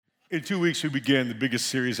In 2 weeks, we begin the biggest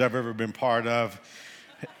series I've ever been part of.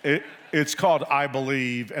 It's called I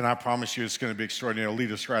Believe, and I promise you it's going to be extraordinary. It'll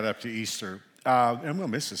lead us right up to Easter. And I'm going to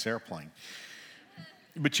miss this airplane.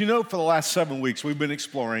 But you know, for the last 7 weeks, we've been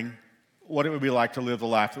exploring what it would be like to live the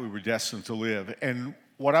life that we were destined to live. And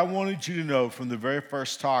what I wanted you to know from the very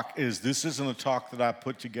first talk is this isn't a talk that I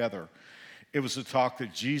put together. It was a talk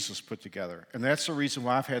that Jesus put together. And that's the reason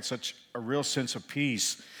why I've had such a real sense of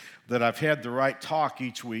peace that I've had the right talk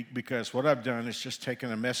each week, because what I've done is just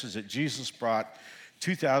taken a message that Jesus brought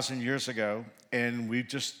 2,000 years ago, and we've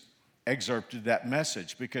just excerpted that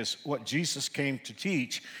message, because what Jesus came to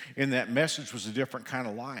teach in that message was a different kind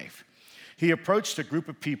of life. He approached a group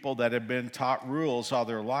of people that had been taught rules all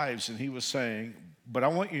their lives, and he was saying, but I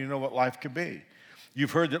want you to know what life could be.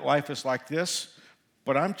 You've heard that life is like this,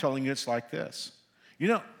 but I'm telling you it's like this. You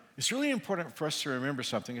know, it's really important for us to remember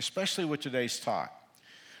something, especially with today's talk.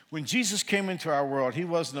 When Jesus came into our world, he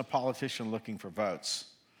wasn't a politician looking for votes,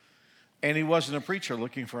 and he wasn't a preacher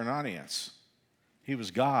looking for an audience. He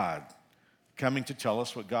was God coming to tell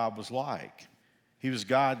us what God was like. He was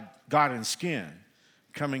God in skin,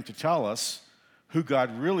 coming to tell us who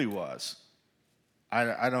God really was.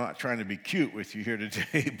 I'm not trying to be cute with you here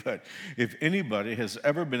today, but if anybody has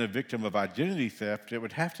ever been a victim of identity theft, it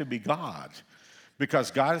would have to be God,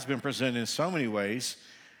 because God has been presented in so many ways,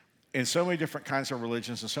 in so many different kinds of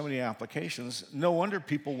religions and so many applications. No wonder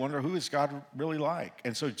people wonder, who is God really like?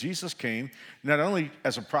 And so Jesus came not only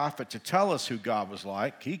as a prophet to tell us who God was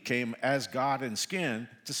like, he came as God in skin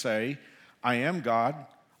to say, I am God.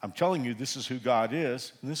 I'm telling you this is who God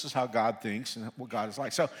is, and this is how God thinks and what God is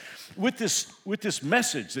like. So with this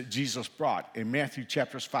message that Jesus brought in Matthew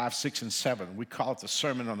chapters 5, 6, and 7, we call it the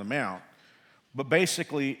Sermon on the Mount. But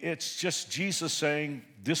basically, it's just Jesus saying,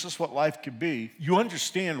 this is what life could be. You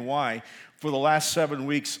understand why, for the last 7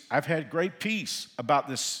 weeks, I've had great peace about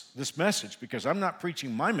this message, because I'm not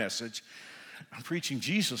preaching my message, I'm preaching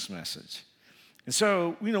Jesus' message. And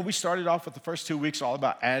so, you know, we started off with the first 2 weeks all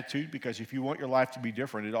about attitude, because if you want your life to be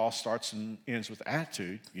different, it all starts and ends with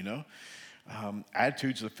attitude, you know.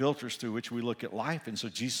 Attitudes are the filters through which we look at life. And so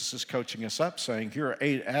Jesus is coaching us up, saying, here are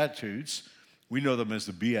 8 attitudes. We know them as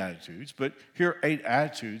the Beatitudes, but here are 8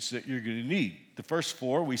 attitudes that you're going to need. The first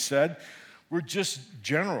 4, we said, were just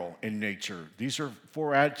general in nature. These are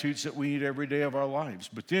 4 attitudes that we need every day of our lives.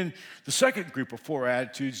 But then the second group of 4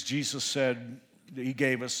 attitudes Jesus said that he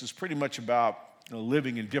gave us is pretty much about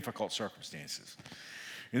living in difficult circumstances.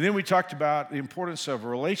 And then we talked about the importance of a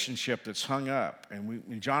relationship that's hung up.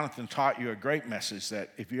 And Jonathan taught you a great message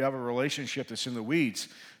that if you have a relationship that's in the weeds,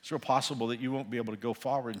 it's real possible that you won't be able to go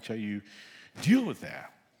forward until you deal with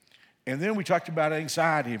that. And then we talked about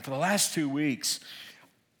anxiety. And for the last 2 weeks,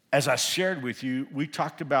 as I shared with you, we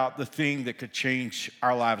talked about the thing that could change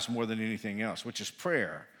our lives more than anything else, which is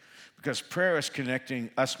prayer. Because prayer is connecting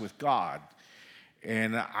us with God.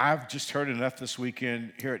 And I've just heard enough this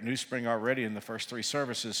weekend here at New Spring already in the first 3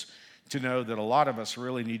 services to know that a lot of us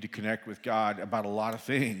really need to connect with God about a lot of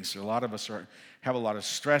things. A lot of us have a lot of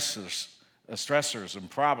stressors and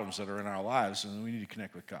problems that are in our lives, and we need to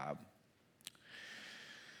connect with God.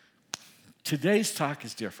 Today's talk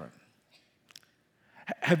is different.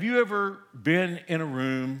 Have you ever been in a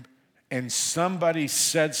room and somebody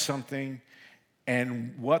said something,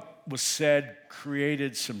 and what was said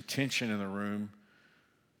created some tension in the room,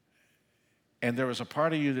 and there was a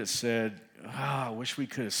part of you that said, I wish we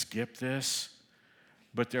could have skipped this,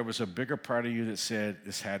 but there was a bigger part of you that said,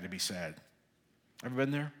 this had to be said? Ever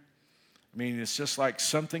been there? I mean, it's just like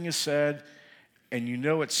something is said, and you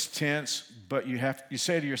know it's tense, but you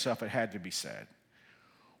say to yourself, it had to be said.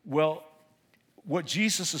 Well, what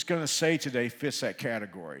Jesus is going to say today fits that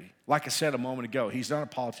category. Like I said a moment ago, he's not a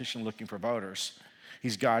politician looking for voters.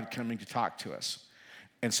 He's God coming to talk to us.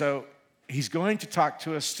 And so he's going to talk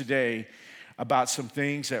to us today about some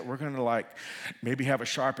things that we're going to maybe have a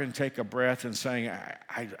sharp intake of breath and saying,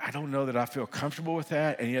 I don't know that I feel comfortable with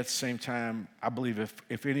that. And yet at the same time, I believe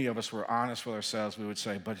if any of us were honest with ourselves, we would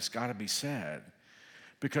say, but it's got to be said.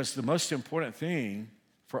 Because the most important thing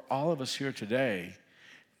for all of us here today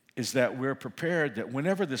is that we're prepared that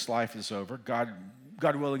whenever this life is over, God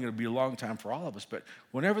willing, it'll be a long time for all of us, but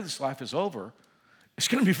whenever this life is over, it's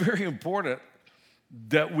going to be very important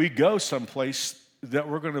that we go someplace that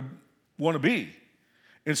we're going to want to be.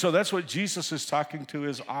 And so that's what Jesus is talking to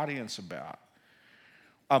his audience about.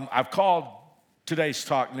 I've called today's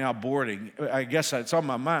talk now boarding. I guess it's on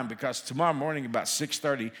my mind because tomorrow morning about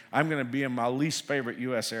 6:30, I'm going to be in my least favorite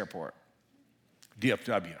U.S. airport,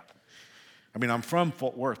 DFW. I mean, I'm from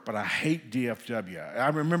Fort Worth, but I hate DFW. I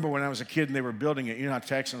remember when I was a kid and they were building it, you know how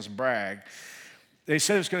Texans brag. They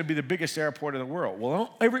said it was going to be the biggest airport in the world.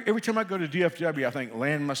 Well, every time I go to DFW, I think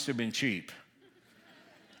land must have been cheap.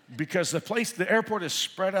 Because the airport is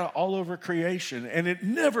spread out all over creation, and it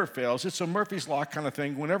never fails. It's a Murphy's Law kind of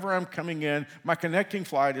thing. Whenever I'm coming in, my connecting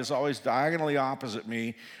flight is always diagonally opposite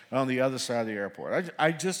me on the other side of the airport.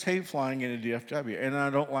 I just hate flying into DFW, and I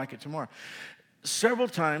don't like it tomorrow. Several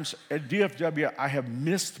times at DFW, I have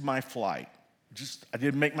missed my flight. I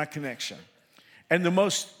didn't make my connection. And the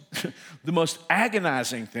most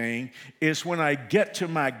agonizing thing is when I get to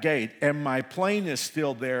my gate, and my plane is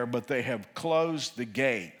still there, but they have closed the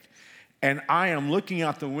gate. And I am looking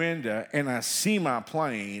out the window, and I see my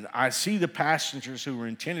plane. I see the passengers who were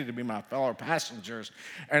intended to be my fellow passengers,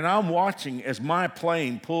 and I'm watching as my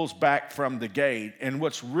plane pulls back from the gate. And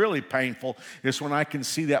what's really painful is when I can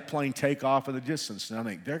see that plane take off in the distance, and I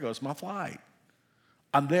think, there goes my flight.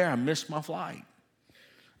 I'm there. I missed my flight.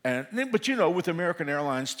 But you know, with American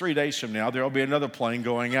Airlines, 3 days from now, there will be another plane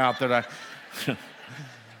going out that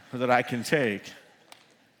I can take.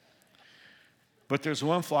 But there's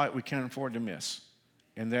one flight we can't afford to miss,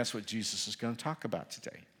 and that's what Jesus is going to talk about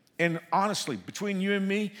today. And honestly, between you and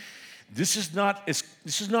me, this is not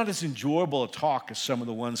as enjoyable a talk as some of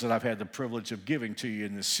the ones that I've had the privilege of giving to you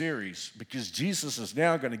in this series, because Jesus is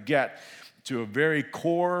now going to get to a very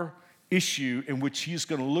core issue in which he's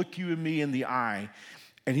going to look you and me in the eye,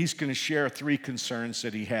 and he's going to share 3 concerns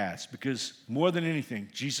that he has. Because more than anything,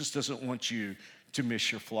 Jesus doesn't want you to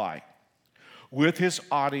miss your flight. With his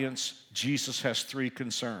audience, Jesus has 3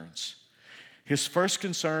 concerns. His first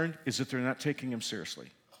concern is that they're not taking him seriously.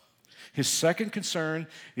 His second concern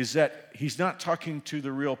is that he's not talking to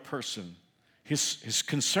the real person. His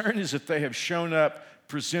concern is that they have shown up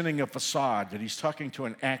presenting a facade, that he's talking to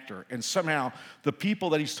an actor, and somehow the people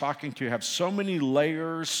that he's talking to have so many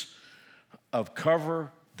layers of cover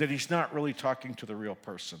that he's not really talking to the real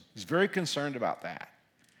person. He's very concerned about that.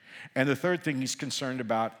 And the third thing he's concerned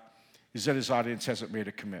about is that his audience hasn't made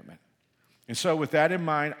a commitment. And so with that in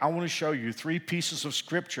mind, I want to show you 3 pieces of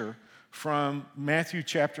scripture from Matthew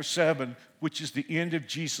chapter 7, which is the end of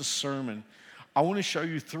Jesus' sermon. I want to show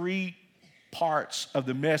you 3 parts of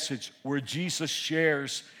the message where Jesus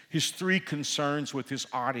shares his 3 concerns with his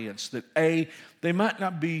audience. That A, they might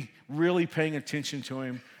not be really paying attention to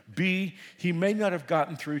him. B, he may not have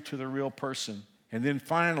gotten through to the real person. And then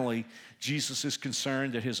finally, Jesus is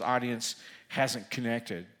concerned that his audience hasn't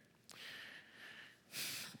connected.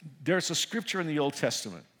 There's a scripture in the Old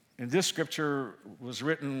Testament, and this scripture was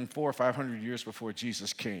written 400 or 500 years before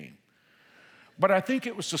Jesus came. But I think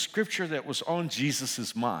it was the scripture that was on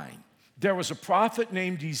Jesus' mind. There was a prophet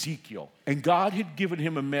named Ezekiel, and God had given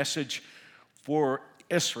him a message for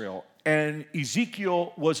Israel. And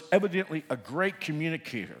Ezekiel was evidently a great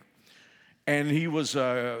communicator, and he was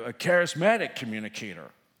a charismatic communicator.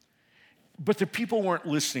 But the people weren't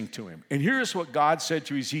listening to him. And here's what God said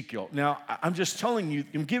to Ezekiel. Now, I'm just telling you,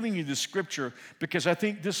 I'm giving you this scripture because I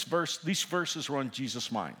think these verses were on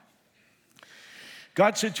Jesus' mind.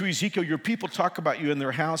 God said to Ezekiel, your people talk about you in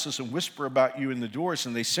their houses and whisper about you in the doors,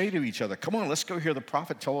 and they say to each other, come on, let's go hear the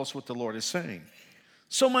prophet tell us what the Lord is saying.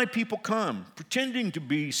 So my people come, pretending to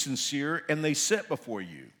be sincere, and they sit before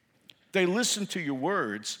you. They listen to your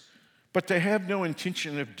words, but they have no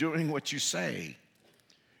intention of doing what you say.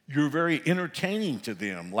 You're very entertaining to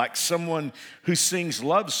them, like someone who sings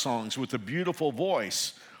love songs with a beautiful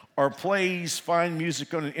voice or plays fine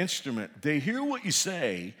music on an instrument. They hear what you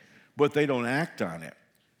say, but they don't act on it.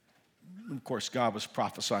 Of course, God was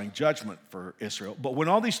prophesying judgment for Israel. But when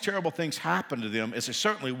all these terrible things happen to them, as they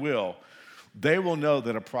certainly will, they will know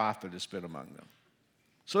that a prophet has been among them.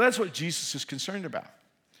 So that's what Jesus is concerned about.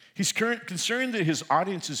 He's concerned that his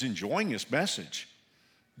audience is enjoying his message,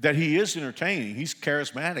 that he is entertaining, he's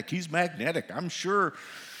charismatic, he's magnetic. I'm sure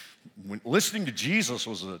when listening to Jesus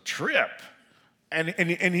was a trip. And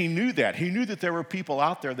he knew that. He knew that there were people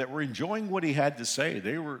out there that were enjoying what he had to say.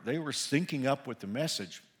 They were syncing up with the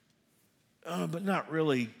message, but not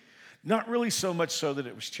really so much so that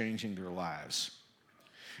it was changing their lives.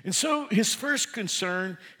 And so his first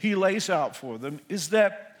concern he lays out for them is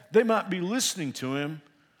that they might be listening to him,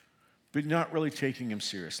 but not really taking him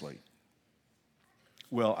seriously.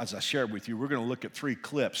 Well, as I shared with you, we're going to look at 3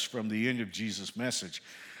 clips from the end of Jesus' message.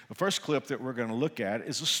 The first clip that we're going to look at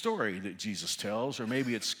is a story that Jesus tells, or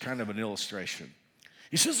maybe it's kind of an illustration.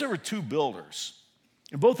 He says there were 2 builders,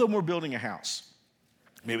 and both of them were building a house.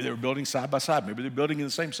 Maybe they were building side by side. Maybe they're building in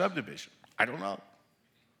the same subdivision. I don't know.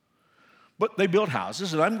 But they built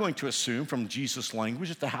houses, and I'm going to assume from Jesus' language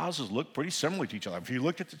that the houses look pretty similar to each other. If you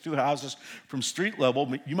looked at the 2 houses from street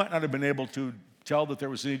level, you might not have been able to tell that there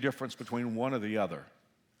was any difference between one or the other.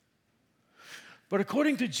 But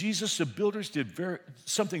according to Jesus, the builders did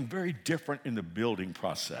something very different in the building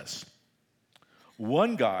process.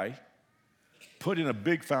 One guy put in a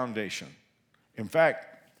big foundation. In fact,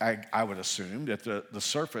 I would assume that the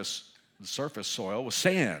surface soil was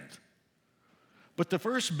sand. But the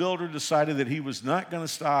first builder decided that he was not going to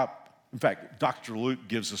stop. In fact, Dr. Luke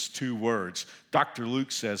gives us 2 words. Dr.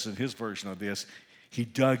 Luke says in his version of this, he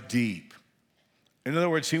dug deep. In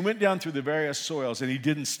other words, he went down through the various soils and he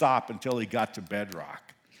didn't stop until he got to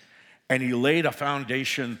bedrock. And he laid a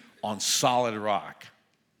foundation on solid rock.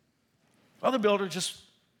 Other builder just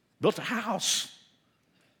built a house.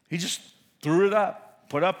 He just threw it up,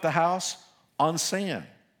 put up the house on sand.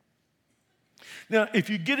 Now, if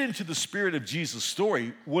you get into the spirit of Jesus'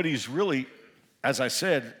 story, what he's really, as I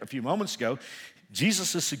said a few moments ago,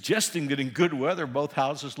 Jesus is suggesting that in good weather, both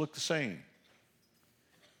houses look the same.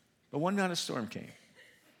 But one night a storm came,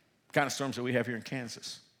 the kind of storms that we have here in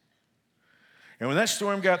Kansas. And when that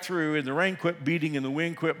storm got through and the rain quit beating and the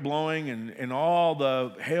wind quit blowing and all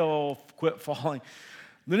the hail quit falling,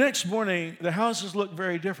 the next morning the houses looked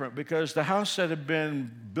very different because the house that had been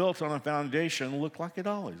built on a foundation looked like it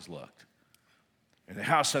always looked. And the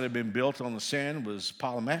house that had been built on the sand was a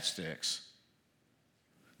pile of matchsticks.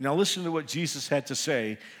 Now listen to what Jesus had to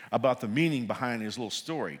say about the meaning behind his little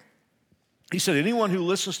story. He said, anyone who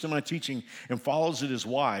listens to my teaching and follows it is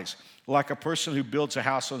wise, like a person who builds a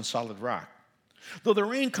house on solid rock. Though the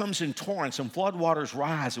rain comes in torrents and floodwaters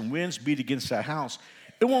rise and winds beat against that house,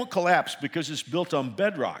 it won't collapse because it's built on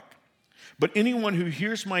bedrock. But anyone who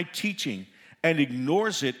hears my teaching and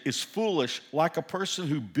ignores it is foolish, like a person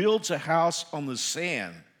who builds a house on the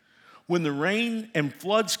sand. When the rain and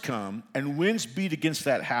floods come and winds beat against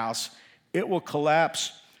that house, it will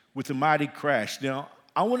collapse with a mighty crash. Now,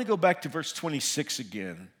 I want to go back to verse 26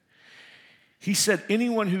 again. He said,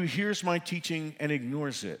 anyone who hears my teaching and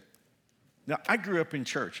ignores it. Now, I grew up in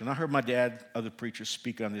church, and I heard my dad, other preachers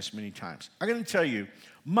speak on this many times. I'm going to tell you,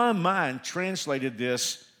 my mind translated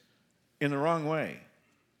this in the wrong way.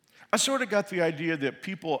 I sort of got the idea that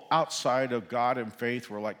people outside of God and faith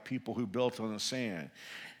were like people who built on the sand.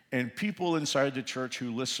 And people inside the church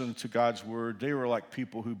who listened to God's word, they were like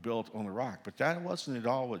people who built on the rock. But that wasn't at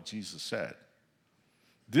all what Jesus said.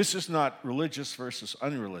 This is not religious versus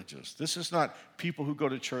unreligious. This is not people who go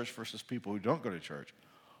to church versus people who don't go to church.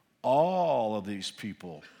 All of these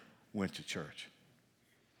people went to church.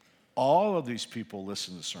 All of these people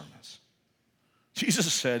listened to sermons.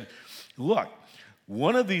 Jesus said, look,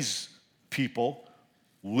 one of these people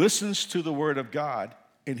listens to the word of God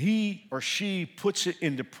and he or she puts it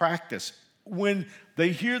into practice. When they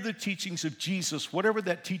hear the teachings of Jesus, whatever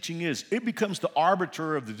that teaching is, it becomes the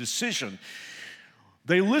arbiter of the decision.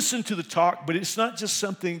 They listen to the talk, but it's not just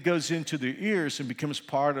something that goes into their ears and becomes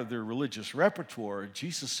part of their religious repertoire.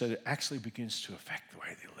 Jesus said it actually begins to affect the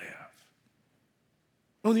way they live.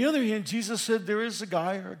 On the other hand, Jesus said there is a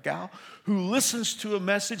guy or a gal who listens to a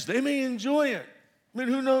message. They may enjoy it. I mean,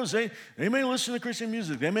 who knows? They may listen to Christian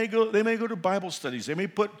music. They may go to Bible studies. They may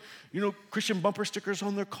put, Christian bumper stickers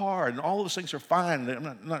on their car, and all those things are fine.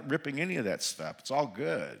 I'm not ripping any of that stuff. It's all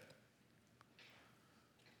good.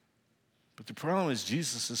 But the problem is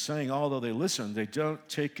Jesus is saying, although they listen, they don't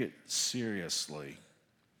take it seriously.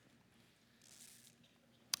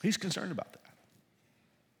 He's concerned about that.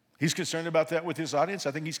 He's concerned about that with his audience.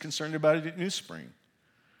 I think he's concerned about it at New Spring.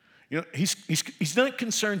 He's not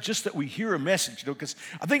concerned just that we hear a message, because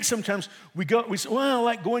I think sometimes we say, well, I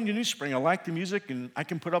like going to New Spring. I like the music, and I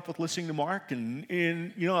can put up with listening to Mark, and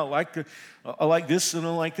I like this and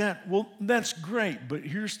I like that. Well, that's great, but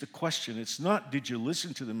here's the question. It's not did you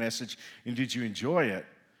listen to the message and did you enjoy it,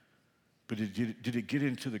 but did it get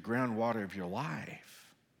into the groundwater of your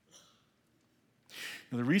life?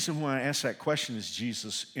 Now, the reason why I ask that question is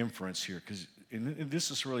Jesus' inference here, because this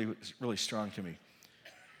is really strong to me.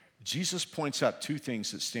 Jesus points out 2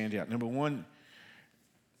 things that stand out. Number one,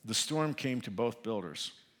 the storm came to both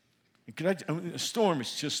builders. A storm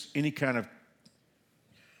is just any kind of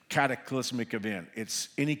cataclysmic event. It's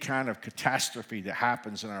any kind of catastrophe that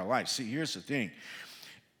happens in our life. See, here's the thing.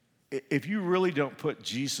 If you really don't put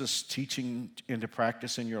Jesus' teaching into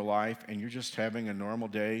practice in your life and you're just having a normal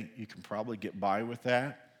day, you can probably get by with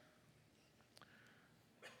that.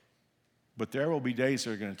 But there will be days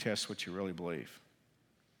that are going to test what you really believe.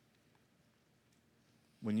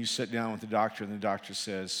 When you sit down with the doctor and the doctor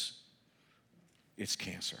says, it's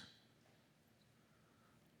cancer.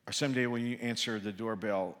 Or someday when you answer the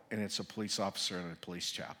doorbell and it's a police officer and a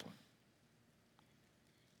police chaplain.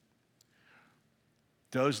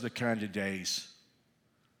 Those are the kind of days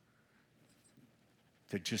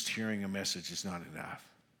that just hearing a message is not enough.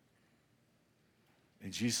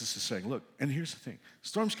 And Jesus is saying, look, and here's the thing.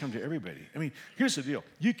 Storms come to everybody. I mean, here's the deal.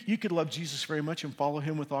 You could love Jesus very much and follow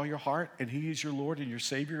him with all your heart, and he is your Lord and your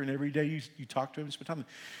Savior, and every day you talk to him and spend time with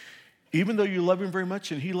him. Even though you love him very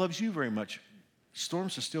much and he loves you very much,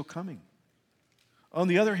 storms are still coming. On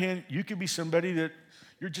the other hand, you could be somebody that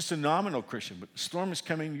you're just a nominal Christian, but the storm is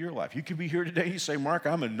coming in your life. You could be here today and you say, Mark,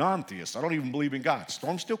 I'm a non-theist. I don't even believe in God.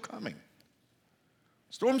 Storm's still coming.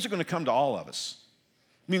 Storms are going to come to all of us.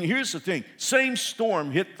 I mean, here's the thing. Same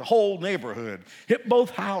storm hit the whole neighborhood, hit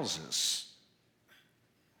both houses.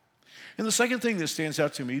 And the second thing that stands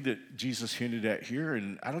out to me that Jesus hinted at here,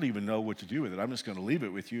 and I don't even know what to do with it. I'm just going to leave it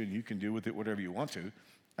with you, and you can do with it whatever you want to.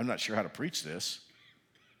 I'm not sure how to preach this.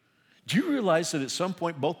 Do you realize that at some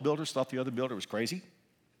point both builders thought the other builder was crazy?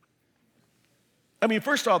 I mean,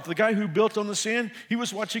 first off, the guy who built on the sand, he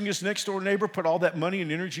was watching his next door neighbor put all that money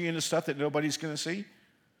and energy into stuff that nobody's going to see.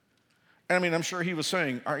 I mean, I'm sure he was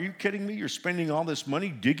saying, are you kidding me? You're spending all this money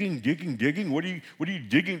digging. What are you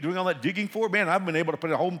digging, doing all that digging for? Man, I've been able to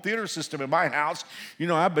put a home theater system in my house. You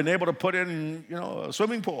know, I've been able to put in, a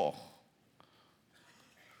swimming pool.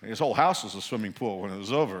 His whole house was a swimming pool when it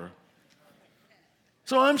was over.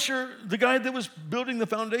 So I'm sure the guy that was building the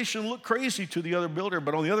foundation looked crazy to the other builder.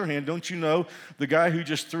 But on the other hand, don't you know, the guy who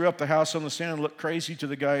just threw up the house on the sand looked crazy to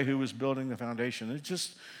the guy who was building the foundation. It's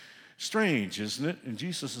just strange, isn't it? And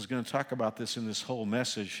Jesus is going to talk about this in this whole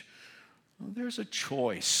message. Well, there's a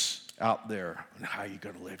choice out there on how you're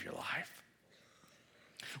going to live your life.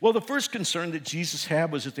 Well, the first concern that Jesus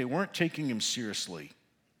had was that they weren't taking him seriously.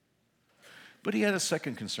 But he had a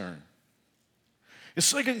second concern. His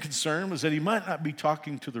second concern was that he might not be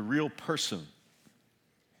talking to the real person.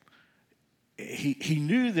 He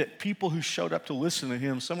knew that people who showed up to listen to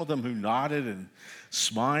him, some of them who nodded and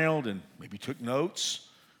smiled and maybe took notes,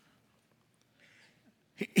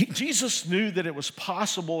 Jesus knew that it was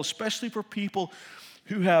possible, especially for people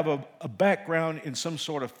who have a background in some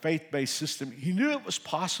sort of faith-based system. He knew it was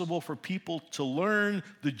possible for people to learn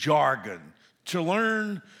the jargon, to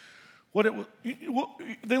learn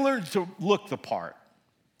they learned to look the part.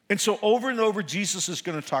 And so over and over, Jesus is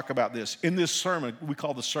going to talk about this. In this sermon, we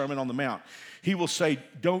call the Sermon on the Mount, he will say,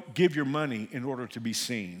 don't give your money in order to be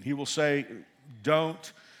seen. He will say,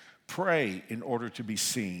 don't pray in order to be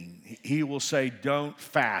seen. He will say, don't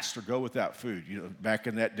fast or go without food. Back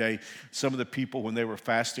in that day, some of the people, when they were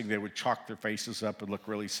fasting, they would chalk their faces up and look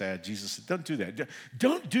really sad. Jesus said, don't do that.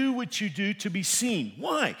 Don't do what you do to be seen.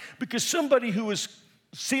 Why? Because somebody who is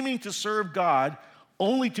seeming to serve God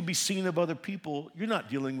only to be seen of other people, you're not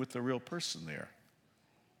dealing with the real person there.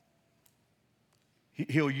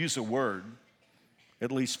 He'll use a word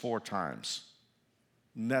at least 4 times,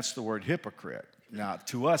 and that's the word hypocrite. Now,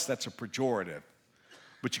 to us, that's a pejorative,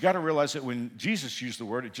 but you got to realize that when Jesus used the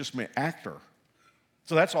word, it just meant actor.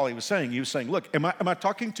 So that's all he was saying. He was saying, look, am I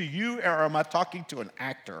talking to you or am I talking to an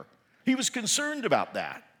actor? He was concerned about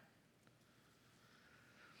that.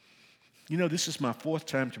 This is my 4th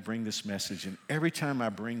time to bring this message, and every time I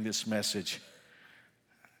bring this message,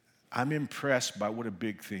 I'm impressed by what a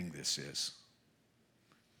big thing this is.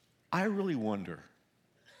 I really wonder,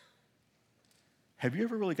 have you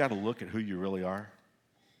ever really got a look at who you really are?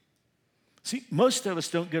 See, most of us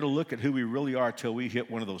don't get a look at who we really are till we hit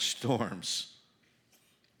one of those storms.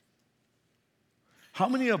 How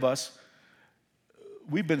many of us,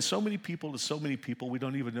 we've been so many people to so many people, we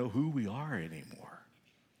don't even know who we are anymore.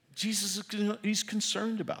 Jesus, he's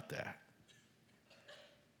concerned about that.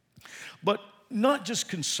 But not just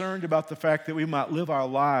concerned about the fact that we might live our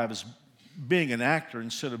lives being an actor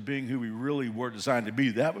instead of being who we really were designed to be.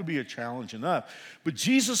 That would be a challenge enough. But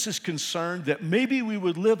Jesus is concerned that maybe we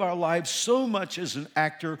would live our lives so much as an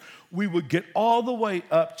actor, we would get all the way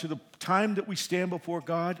up to the time that we stand before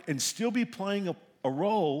God and still be playing a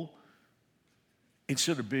role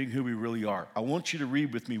instead of being who we really are. I want you to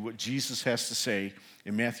read with me what Jesus has to say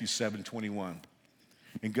in Matthew 7:21.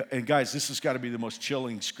 And guys, this has got to be the most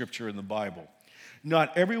chilling scripture in the Bible.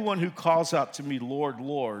 Not everyone who calls out to me, Lord,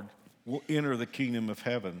 Lord, will enter the kingdom of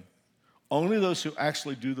heaven. Only those who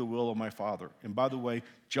actually do the will of my Father. And by the way,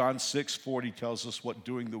 John 6:40 tells us what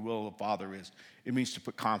doing the will of the Father is. It means to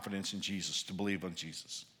put confidence in Jesus, to believe on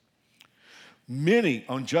Jesus. Many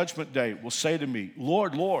on Judgment Day will say to me,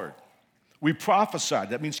 Lord, Lord, we prophesied.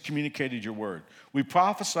 That means communicated your word. We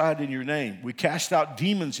prophesied in your name. We cast out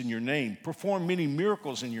demons in your name, performed many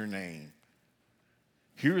miracles in your name.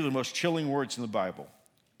 Here are the most chilling words in the Bible.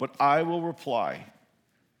 But I will reply,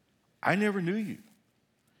 I never knew you.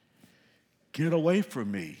 Get away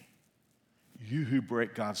from me, you who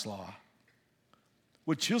break God's law.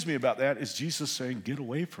 What chills me about that is Jesus saying, get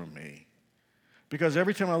away from me. Because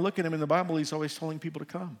every time I look at him in the Bible, he's always telling people to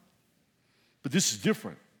come. But this is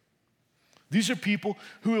different. These are people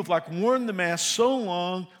who have worn the mask so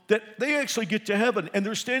long that they actually get to heaven and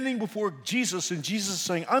they're standing before Jesus and Jesus is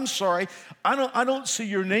saying, I'm sorry, I don't see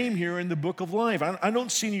your name here in the book of life. I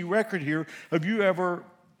don't see any record here of you ever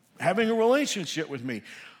having a relationship with me.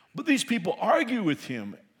 But these people argue with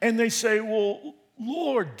him and they say, well,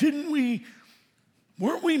 Lord,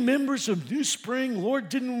 weren't we members of New Spring? Lord,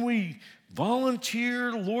 didn't we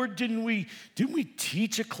volunteer? Lord, didn't we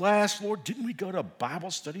teach a class? Lord, didn't we go to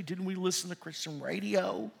Bible study? Didn't we listen to Christian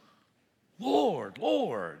radio? Lord,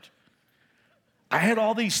 I had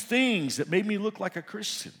all these things that made me look like a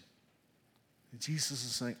Christian. And Jesus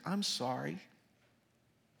is saying, I'm sorry.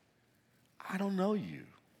 I don't know you.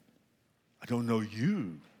 I don't know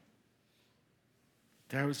you.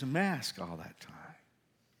 There was a mask all that time.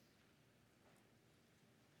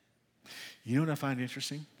 You know what I find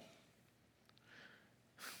interesting?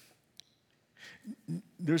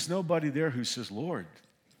 There's nobody there who says, Lord,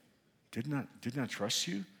 didn't I trust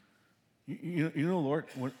you? You know, Lord,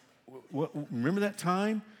 remember that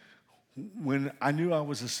time when I knew I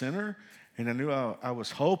was a sinner and I knew I was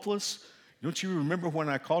hopeless? Don't you remember when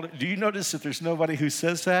I called it? Do you notice that there's nobody who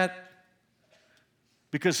says that?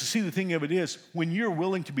 Because see, the thing of it is, when you're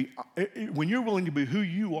willing to be who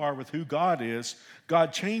you are with who God is,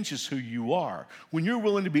 God changes who you are. When you're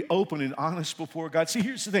willing to be open and honest before God, see,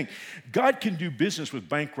 here's the thing: God can do business with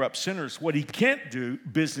bankrupt sinners. What He can't do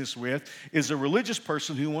business with is a religious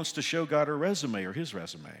person who wants to show God her resume or his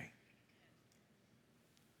resume.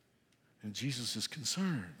 And Jesus is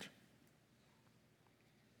concerned.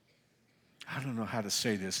 I don't know how to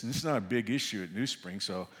say this, and this is not a big issue at New Spring,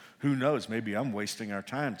 so who knows, maybe I'm wasting our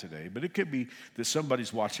time today, but it could be that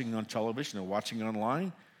somebody's watching on television or watching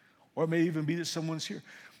online, or it may even be that someone's here.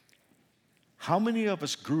 How many of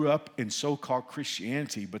us grew up in so-called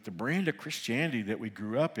Christianity, but the brand of Christianity that we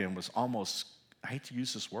grew up in was almost, I hate to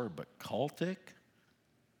use this word, but cultic?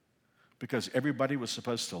 Because everybody was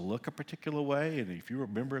supposed to look a particular way, and if you were a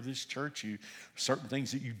member of this church, certain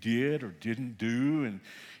things that you did or didn't do, and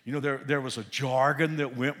you know there was a jargon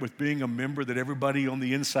that went with being a member that everybody on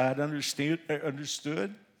the inside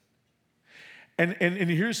understood. And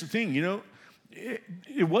here's the thing, you know,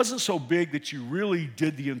 it wasn't so big that you really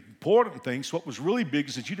did the important things. What was really big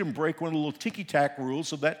is that you didn't break one of the little ticky-tack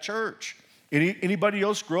rules of that church. Anybody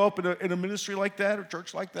else grow up in a ministry like that or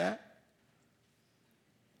church like that?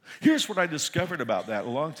 Here's what I discovered about that a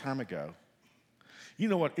long time ago. You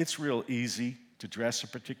know what? It's real easy to dress a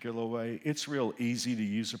particular way. It's real easy to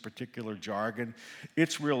use a particular jargon.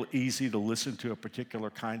 It's real easy to listen to a particular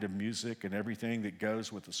kind of music and everything that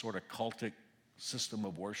goes with the sort of cultic system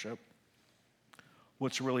of worship.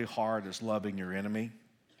 What's really hard is loving your enemy.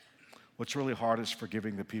 What's really hard is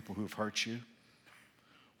forgiving the people who've hurt you.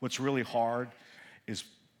 What's really hard is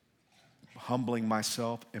humbling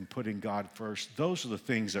myself and putting God first. Those are the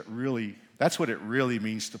things that's what it really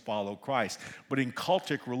means to follow Christ. But in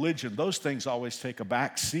cultic religion, those things always take a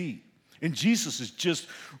back seat. And Jesus is just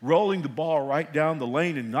rolling the ball right down the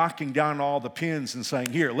lane and knocking down all the pins and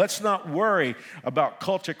saying, here, let's not worry about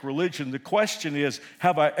cultic religion. The question is,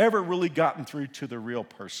 have I ever really gotten through to the real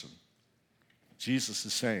person? Jesus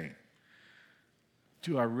is saying,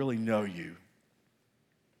 do I really know you?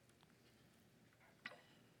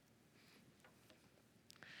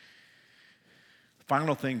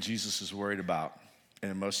 Final thing Jesus is worried about, and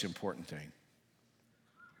the most important thing,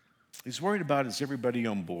 he's worried about is everybody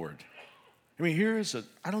on board. I mean,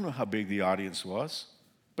 I don't know how big the audience was,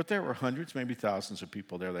 but there were hundreds, maybe thousands of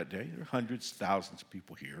people there that day. There were hundreds, thousands of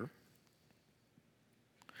people here.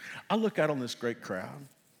 I look out on this great crowd,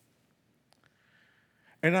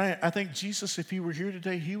 and I think Jesus, if he were here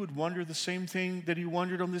today, he would wonder the same thing that he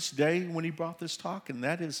wondered on this day when he brought this talk, and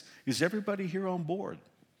that is everybody here on board?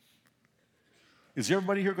 Is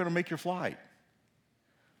everybody here going to make your flight?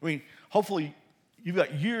 I mean, hopefully you've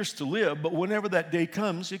got years to live, but whenever that day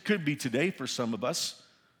comes, it could be today for some of us.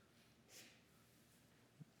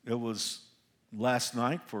 It was last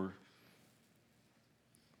night for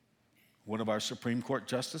one of our Supreme Court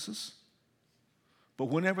justices. But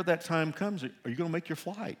whenever that time comes, are you going to make your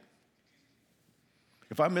flight?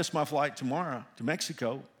 If I miss my flight tomorrow to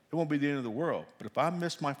Mexico, it won't be the end of the world. But if I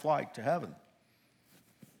miss my flight to heaven,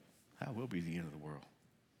 that will be the end of the world.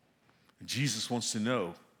 And Jesus wants to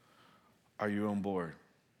know, are you on board?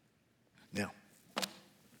 Now,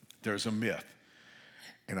 there's a myth,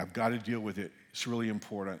 and I've got to deal with it. It's really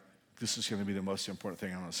important. This is going to be the most important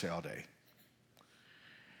thing I'm going to say all day.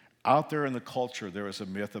 Out there in the culture, there is a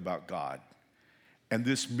myth about God. And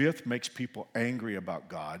this myth makes people angry about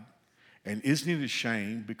God. And isn't it a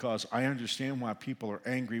shame? Because I understand why people are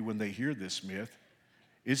angry when they hear this myth.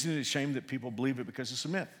 Isn't it a shame that people believe it because it's a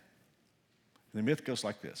myth? And the myth goes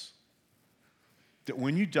like this, that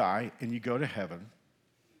when you die and you go to heaven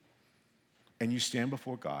and you stand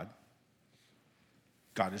before God,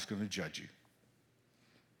 God is going to judge you.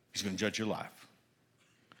 He's going to judge your life.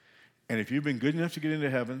 And if you've been good enough to get into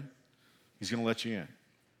heaven, he's going to let you in.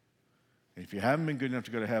 And if you haven't been good enough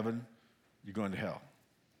to go to heaven, you're going to hell.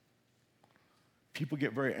 People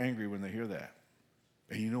get very angry when they hear that.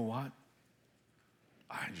 And you know what?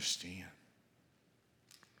 I understand.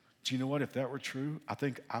 Do you know what? If that were true, I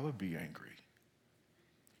think I would be angry.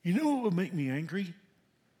 You know what would make me angry?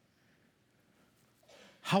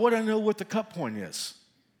 How would I know what the cut point is?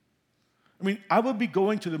 I mean, I would be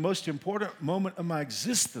going to the most important moment of my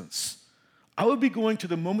existence. I would be going to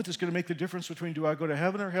the moment that's going to make the difference between do I go to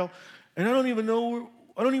heaven or hell, and I don't even know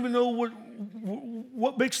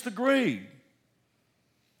what makes the grade.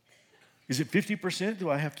 Is it 50%? Do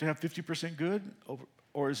I have to have 50% good?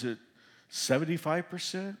 Or is it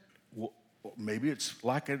 75%? Well, maybe it's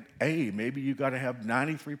like an A. Maybe you got to have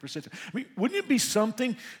 93%. I mean, wouldn't it be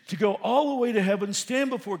something to go all the way to heaven, stand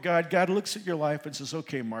before God? God looks at your life and says,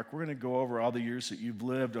 okay, Mark, we're going to go over all the years that you've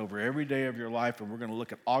lived, over every day of your life, and we're going to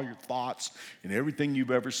look at all your thoughts and everything you've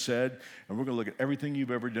ever said, and we're going to look at everything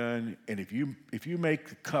you've ever done. And if you make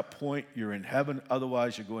the cut point, you're in heaven.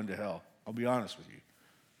 Otherwise, you're going to hell. I'll be honest with you.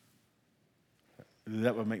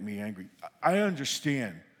 That would make me angry. I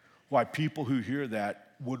understand why people who hear that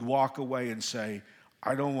would walk away and say,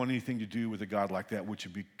 I don't want anything to do with a God like that, which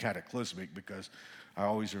would be cataclysmic, because I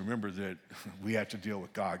always remember that we have to deal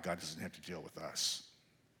with God. God doesn't have to deal with us.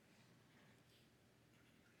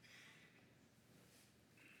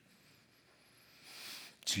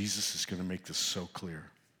 Jesus is going to make this so clear.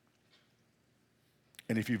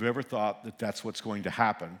 And if you've ever thought that that's what's going to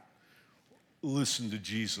happen, listen to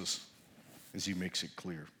Jesus as he makes it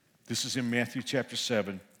clear. This is in Matthew chapter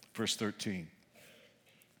 7, verse 13.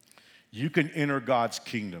 You can enter God's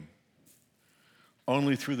kingdom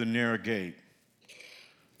only through the narrow gate.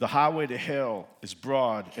 The highway to hell is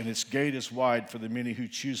broad, and its gate is wide for the many who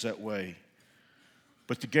choose that way.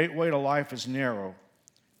 But the gateway to life is narrow,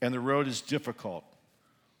 and the road is difficult.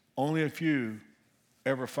 Only a few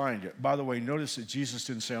ever find it. By the way, notice that Jesus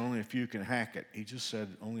didn't say only a few can hack it. He just said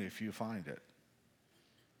only a few find it.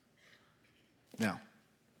 Now,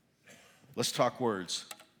 let's talk words.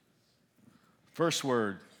 First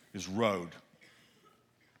word is road.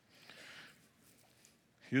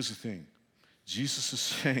 Here's the thing. Jesus is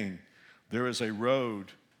saying there is a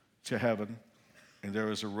road to heaven and there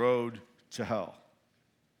is a road to hell.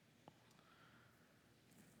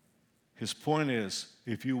 His point is,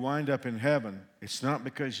 if you wind up in heaven, it's not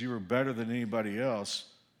because you were better than anybody else.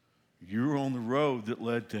 You were on the road that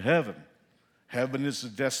led to heaven. Heaven is the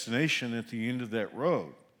destination at the end of that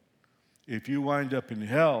road. If you wind up in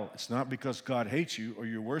hell, it's not because God hates you or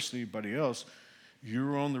you're worse than anybody else.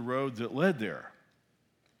 You're on the road that led there.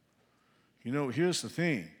 You know, here's the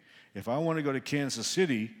thing. If I want to go to Kansas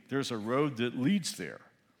City, there's a road that leads there.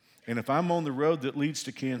 And if I'm on the road that leads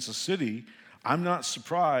to Kansas City, I'm not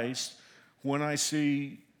surprised when I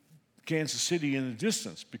see Kansas City in the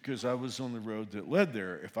distance because I was on the road that led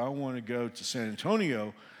there. If I want to go to San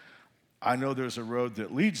Antonio, I know there's a road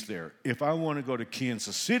that leads there. If I want to go to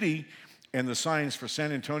Kansas City and the signs for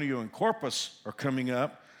San Antonio and Corpus are coming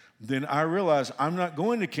up, then I realize I'm not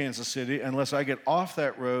going to Kansas City unless I get off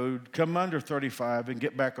that road, come under 35, and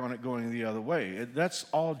get back on it going the other way. That's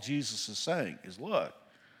all Jesus is saying is, look,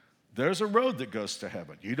 there's a road that goes to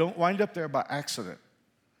heaven. You don't wind up there by accident.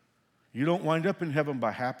 You don't wind up in heaven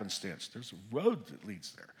by happenstance. There's a road that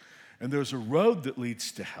leads there. And there's a road that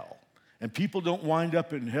leads to hell. And people don't wind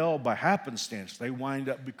up in hell by happenstance. They wind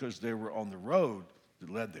up because they were on the road that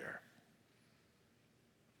led there.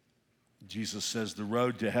 Jesus says the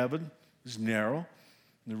road to heaven is narrow,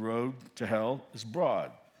 and the road to hell is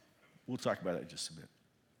broad. We'll talk about that in just a bit.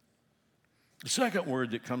 The second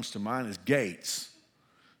word that comes to mind is gates,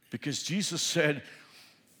 because Jesus said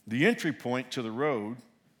the entry point to the road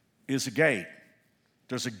is a gate.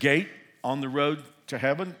 There's a gate on the road to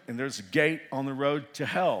heaven, and there's a gate on the road to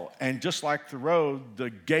hell. And just like the road,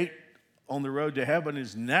 the gate on the road to heaven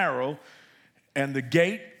is narrow, and the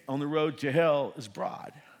gate on the road to hell is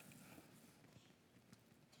broad.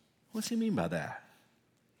 What's he mean by that?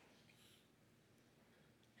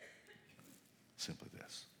 Simply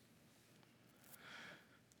this.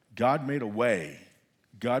 God made a way.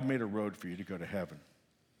 God made a road for you to go to heaven.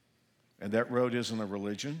 And that road isn't a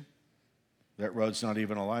religion. That road's not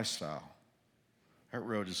even a lifestyle. That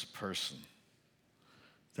road is a person.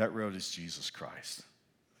 That road is Jesus Christ.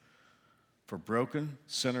 For broken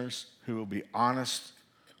sinners who will be honest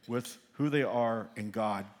with who they are in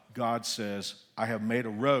God, God says, I have made a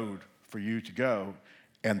road for you to go,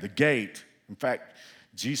 and the gate. In fact,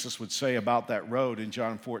 Jesus would say about that road in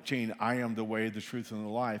John 14, I am the way, the truth, and the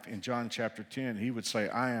life. In John chapter 10, he would say,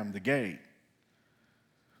 I am the gate.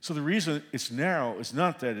 So the reason it's narrow is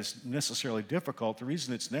not that it's necessarily difficult. The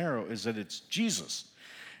reason it's narrow is that it's Jesus.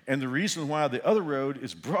 And the reason why the other road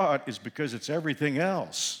is broad is because it's everything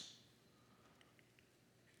else.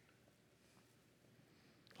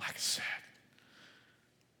 Like I said,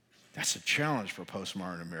 that's a challenge for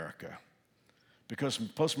postmodern America. Because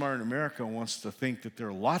postmodern America wants to think that there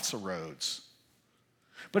are lots of roads.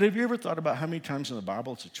 But have you ever thought about how many times in the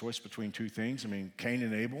Bible it's a choice between two things? I mean, Cain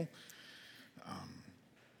and Abel,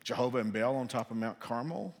 Jehovah and Baal on top of Mount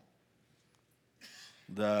Carmel,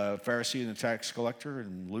 the Pharisee and the tax collector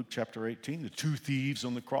in Luke chapter 18, the two thieves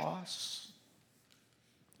on the cross.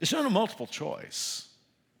 It's not a multiple choice.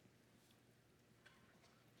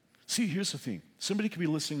 See, here's the thing. Somebody could be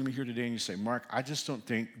listening to me here today and you say, Mark, I just don't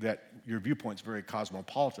think that your viewpoint's very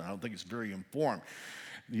cosmopolitan. I don't think it's very informed.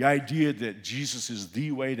 The idea that Jesus is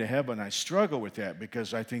the way to heaven, I struggle with that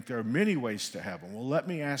because I think there are many ways to heaven. Well, let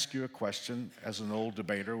me ask you a question as an old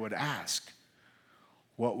debater would ask.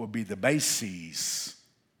 What would be the bases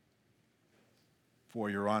for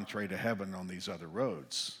your entree to heaven on these other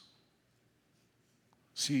roads?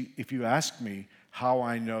 See, if you ask me how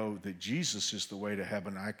I know that Jesus is the way to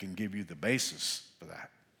heaven, I can give you the basis for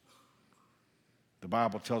that. The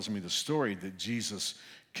Bible tells me the story that Jesus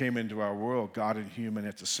came into our world, God and human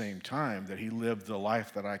at the same time, that he lived the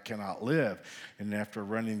life that I cannot live. And after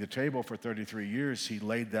running the table for 33 years, he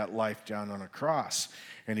laid that life down on a cross.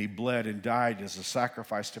 And he bled and died as a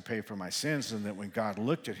sacrifice to pay for my sins. And that when God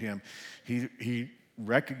looked at him, he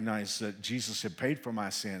recognized that Jesus had paid for my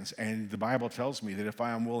sins. And the Bible tells me that if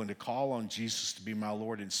I am willing to call on Jesus to be my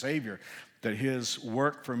Lord and Savior, that his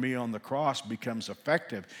work for me on the cross becomes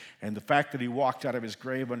effective. And the fact that he walked out of his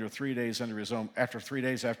grave after 3 days under his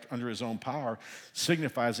own power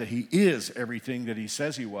signifies that he is everything that he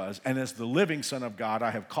says he was. And as the living Son of God, I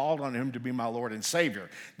have called on him to be my Lord and Savior.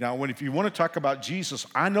 Now, if you want to talk about Jesus,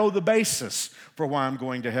 I know the basis for why I'm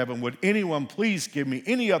going to heaven. Would anyone please give me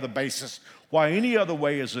any other basis why any other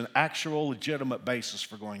way is an actual legitimate basis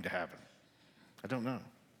for going to heaven? I don't know.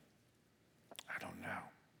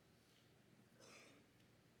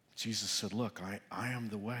 Jesus said, look, I am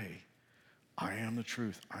the way, I am the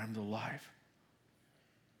truth, I am the life.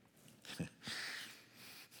 I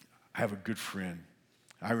have a good friend.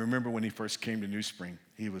 I remember when he first came to New Spring,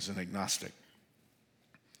 he was an agnostic.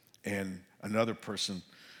 And another person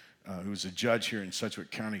who was a judge here in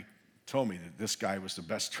Sedgwick County told me that this guy was the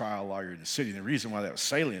best trial lawyer in the city. And the reason why that was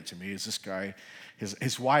salient to me is this guy,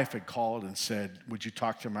 his wife had called and said, would you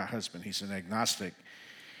talk to my husband? He's an agnostic.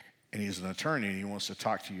 And he's an attorney, and he wants to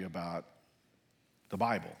talk to you about the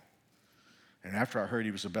Bible. And after I heard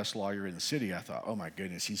he was the best lawyer in the city, I thought, oh my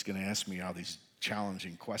goodness, he's going to ask me all these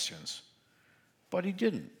challenging questions. But he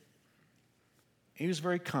didn't. He was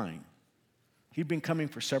very kind. He'd been coming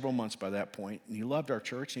for several months by that point, and he loved our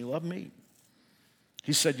church, and he loved me.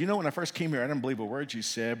 He said, you know, when I first came here, I didn't believe a word you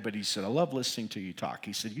said, but he said, I love listening to you talk.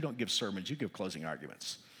 He said, you don't give sermons, you give closing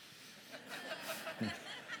arguments.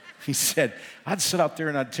 He said, I'd sit out there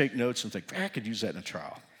and I'd take notes and think, I could use that in a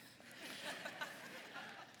trial.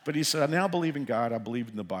 But he said, I now believe in God, I believe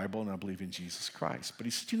in the Bible, and I believe in Jesus Christ. But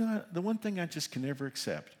he said, you know, the one thing I just can never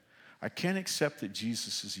accept, I can't accept that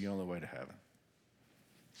Jesus is the only way to heaven.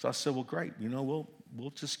 So I said, well, great, you know,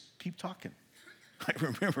 we'll just keep talking. I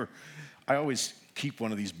remember, I always keep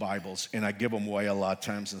one of these Bibles, and I give them away a lot of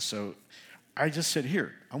times. And so I just said,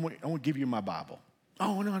 here, I want to give you my Bible.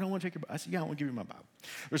 Oh, no, I don't want to take your Bible. I said, yeah, I want to give you my Bible.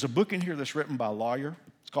 There's a book in here that's written by a lawyer.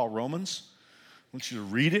 It's called Romans. I want you to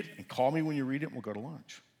read it and call me when you read it, and we'll go to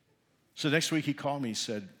lunch. So next week he called me. He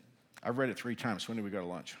said, I've read it 3 times. When do we go to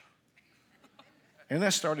lunch? And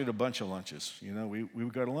that started a bunch of lunches. You know, we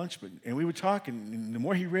would go to lunch, and we would talk, and the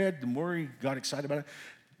more he read, the more he got excited about it.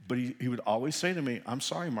 But he would always say to me, I'm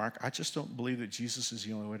sorry, Mark, I just don't believe that Jesus is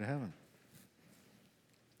the only way to heaven.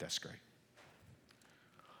 That's great.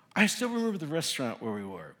 I still remember the restaurant where we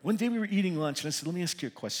were. One day we were eating lunch, and I said, let me ask you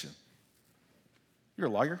a question. You're a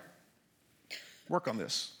lawyer. Work on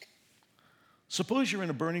this. Suppose you're in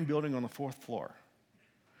a burning building on the 4th floor,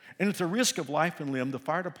 and at the risk of life and limb, the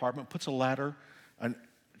fire department puts a ladder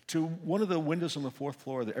to one of the windows on the 4th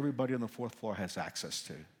floor that everybody on the 4th floor has access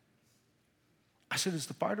to. I said, is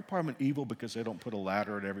the fire department evil because they don't put a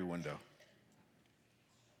ladder at every window?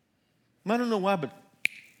 And I don't know why, but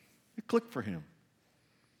it clicked for him.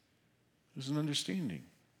 There's an understanding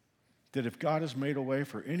that if God has made a way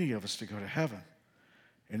for any of us to go to heaven,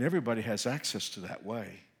 and everybody has access to that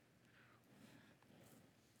way,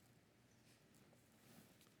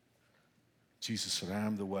 Jesus said, I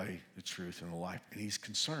am the way, the truth, and the life. And he's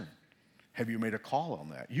concerned. Have you made a call on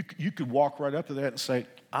that? You could walk right up to that and say,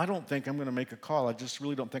 I don't think I'm going to make a call. I just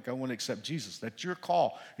really don't think I want to accept Jesus. That's your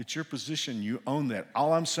call. It's your position. You own that.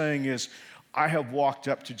 All I'm saying is, I have walked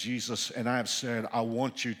up to Jesus and I have said, I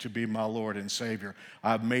want you to be my Lord and Savior.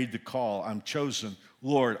 I've made the call. I'm chosen.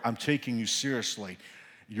 Lord, I'm taking you seriously.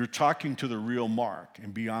 You're talking to the real Mark.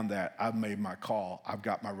 And beyond that, I've made my call. I've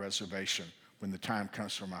got my reservation. When the time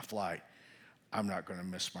comes for my flight, I'm not going to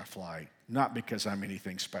miss my flight. Not because I'm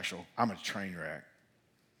anything special. I'm a train wreck.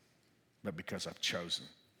 But because I've chosen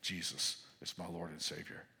Jesus as my Lord and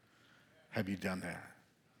Savior. Have you done that?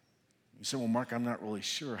 You say, well, Mark, I'm not really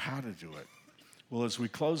sure how to do it. Well, as we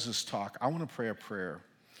close this talk, I want to pray a prayer.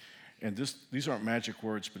 And these aren't magic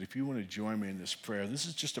words, but if you want to join me in this prayer, this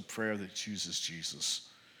is just a prayer that chooses Jesus.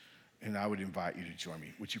 And I would invite you to join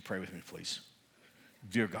me. Would you pray with me, please?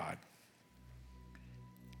 Dear God,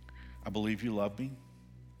 I believe you love me,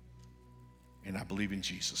 and I believe in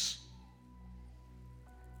Jesus.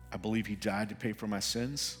 I believe he died to pay for my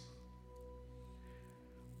sins.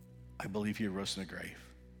 I believe he arose in the grave.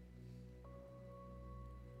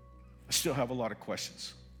 I still have a lot of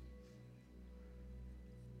questions,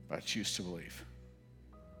 but I choose to believe.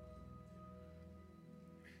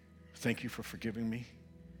 Thank you for forgiving me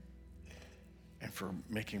and for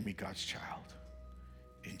making me God's child.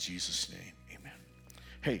 In Jesus' name, amen.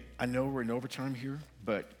 Hey, I know we're in overtime here,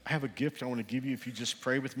 but I have a gift I want to give you if you just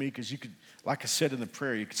pray with me, because you could, like I said in the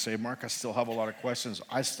prayer, you could say, Mark, I still have a lot of questions.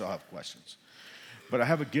 I still have questions. But I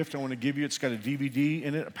have a gift I want to give you. It's got a DVD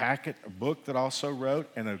in it, a packet, a book that I also wrote,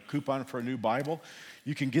 and a coupon for a new Bible.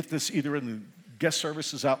 You can get this either in the guest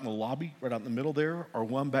services out in the lobby, right out in the middle there, or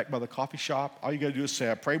one back by the coffee shop. All you got to do is say,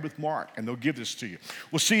 I prayed with Mark, and they'll give this to you.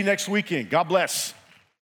 We'll see you next weekend. God bless.